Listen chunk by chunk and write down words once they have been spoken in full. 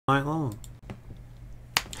night long.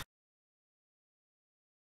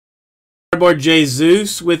 Cardboard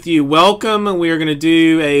Jesus with you. Welcome. We are going to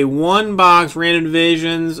do a one-box random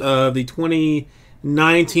divisions of the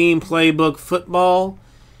 2019 Playbook football.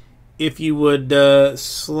 If you would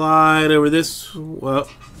slide over this, well,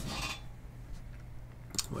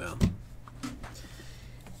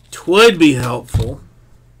 it would be helpful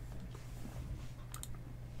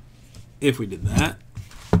if we did that.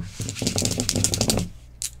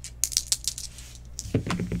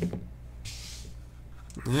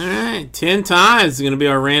 Alright, 10 times is going to be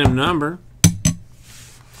our random number.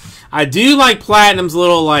 I do like Platinum's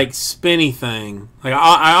little, like, spinny thing. Like,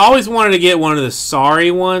 I always wanted to get one of the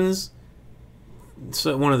sorry ones.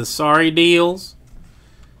 So one of the sorry deals.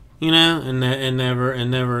 You know, and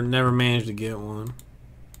never managed to get one.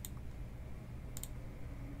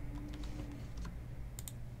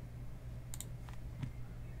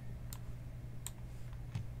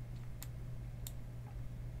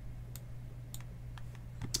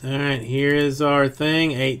 Alright, here is our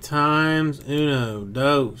thing. 8 times. Uno,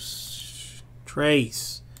 dos,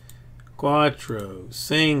 tres, cuatro,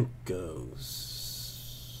 cinco.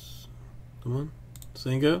 Come on.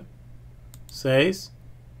 Cinco, seis,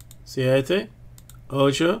 siete,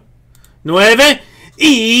 ocho, nueve,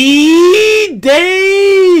 y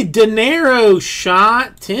de dinero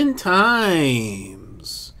shot 10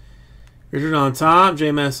 times. Richard on top,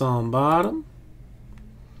 JMS on bottom.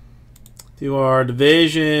 Do our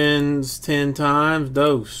divisions 10 times.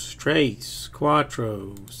 Dos, tres,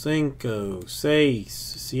 cuatro, cinco, seis,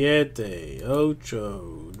 siete,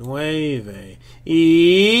 ocho, nueve,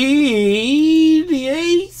 y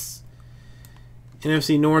diez.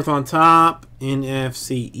 NFC North on top,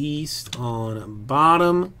 NFC East on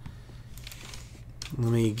bottom.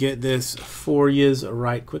 Let me get this for you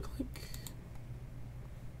right quickly.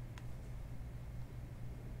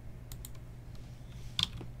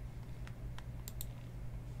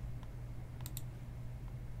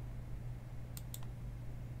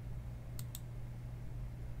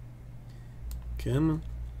 Come on.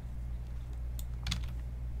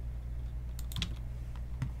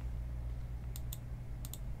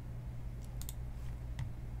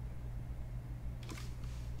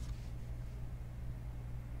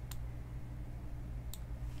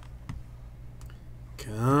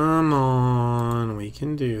 Come on, we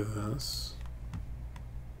can do this.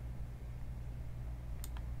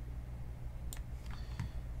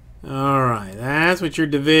 Alright, that's what your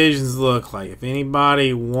divisions look like. If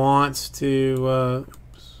anybody wants to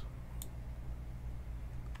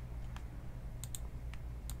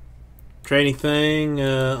trade anything,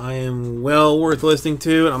 I am well worth listening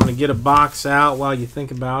to it. I'm going to get a box out while you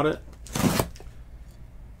think about it.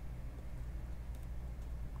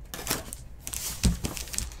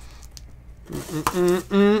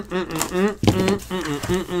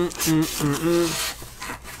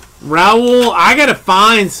 Raul, I gotta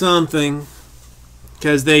find something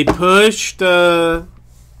because they pushed what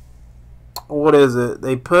is it?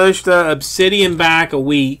 They pushed Obsidian back a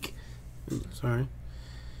week. Sorry.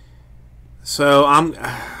 So I'm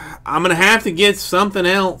gonna have to get something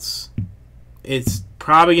else. It's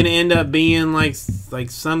probably gonna end up being like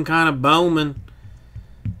some kind of Bowman.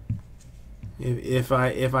 If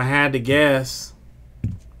I had to guess.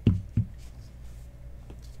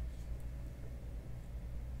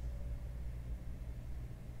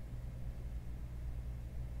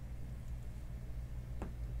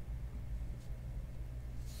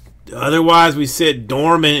 Otherwise, we sit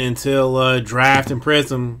dormant until Draft and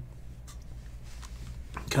Prism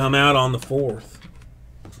come out on the 4th.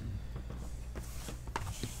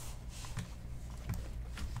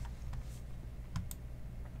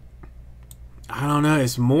 I don't know.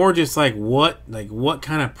 It's more just like what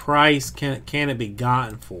kind of price can it be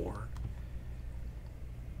gotten for?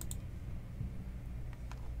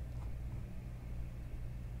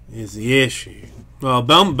 Is the issue. Well,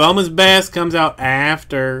 Bowman's Best comes out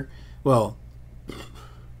after. Well,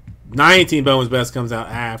 19 Bowman's Best comes out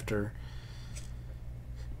after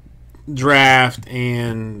Draft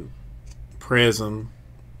and Prism.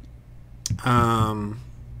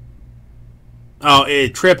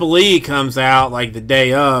 Triple E comes out like the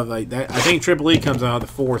day of. Like that, I think Triple E comes out the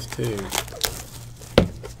 4th too.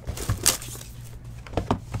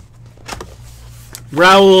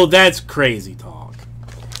 Raul, that's crazy talk.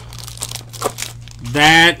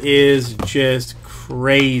 That is just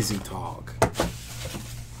crazy talk.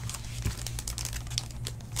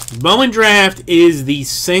 Bowman Draft is the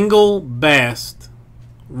single best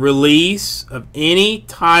release of any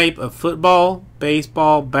type of football,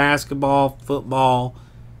 baseball, basketball, football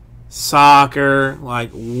soccer,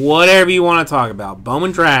 like whatever you want to talk about.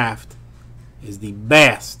 Bowman Draft is the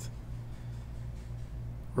best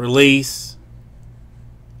release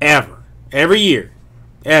ever. Every year.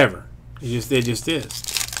 Ever. It just is.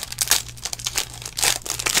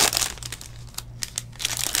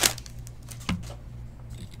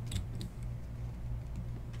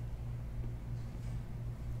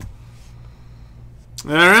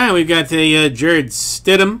 All right, we've got the Jared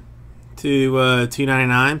Stidham to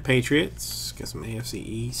 299 Patriots. Got some AFC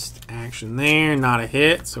East action there. Not a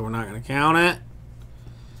hit, so we're not going to count it.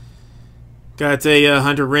 Got a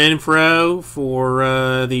Hunter Renfrow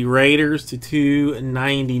for the Raiders to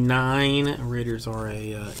 299. Raiders are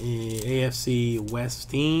a AFC West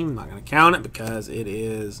team. I'm not going to count it because it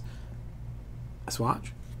is a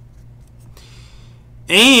swatch.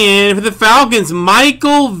 And for the Falcons,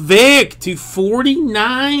 Michael Vick to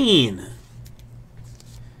 49.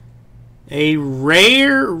 A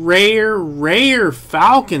rare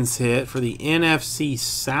Falcons hit for the NFC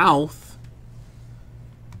South.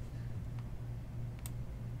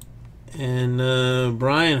 And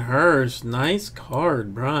Brian Hurst. Nice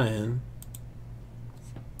card, Brian.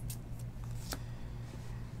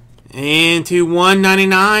 And to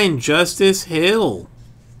 199, Justice Hill.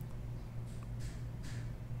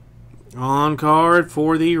 On card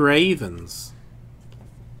for the Ravens.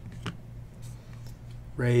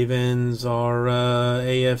 Ravens are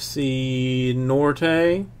AFC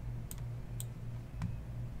Norte.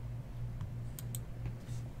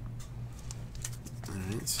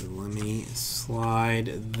 Alright, so let me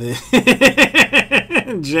slide the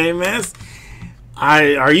JMS.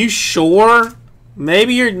 Are you sure?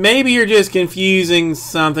 Maybe you're just confusing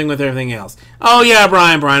something with everything else. Oh yeah,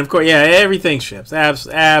 Brian, of course, yeah, everything ships.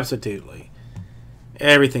 Absolutely.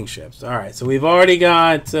 Everything ships. Alright, so we've already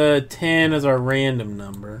got 10 as our random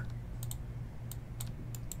number.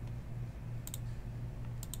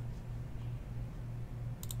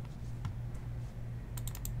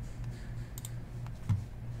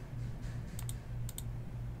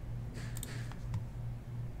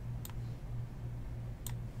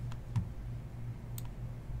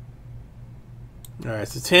 Alright,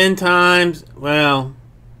 so 10 times, well,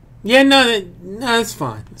 yeah, no, that's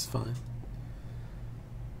fine. It's fine.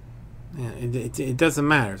 Yeah, it doesn't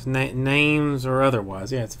matter. It's names or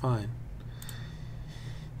otherwise. Yeah, it's fine.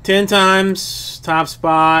 10 times, top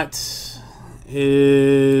spot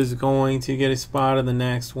is going to get a spot in the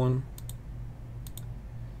next one.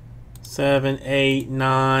 7, 8,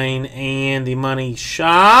 9, and the money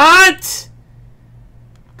shot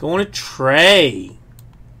going to Trey.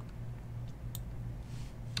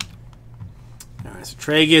 Alright, so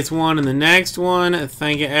Trey gets one in the next one.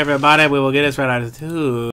 Thank you, everybody. We will get us right out of 2.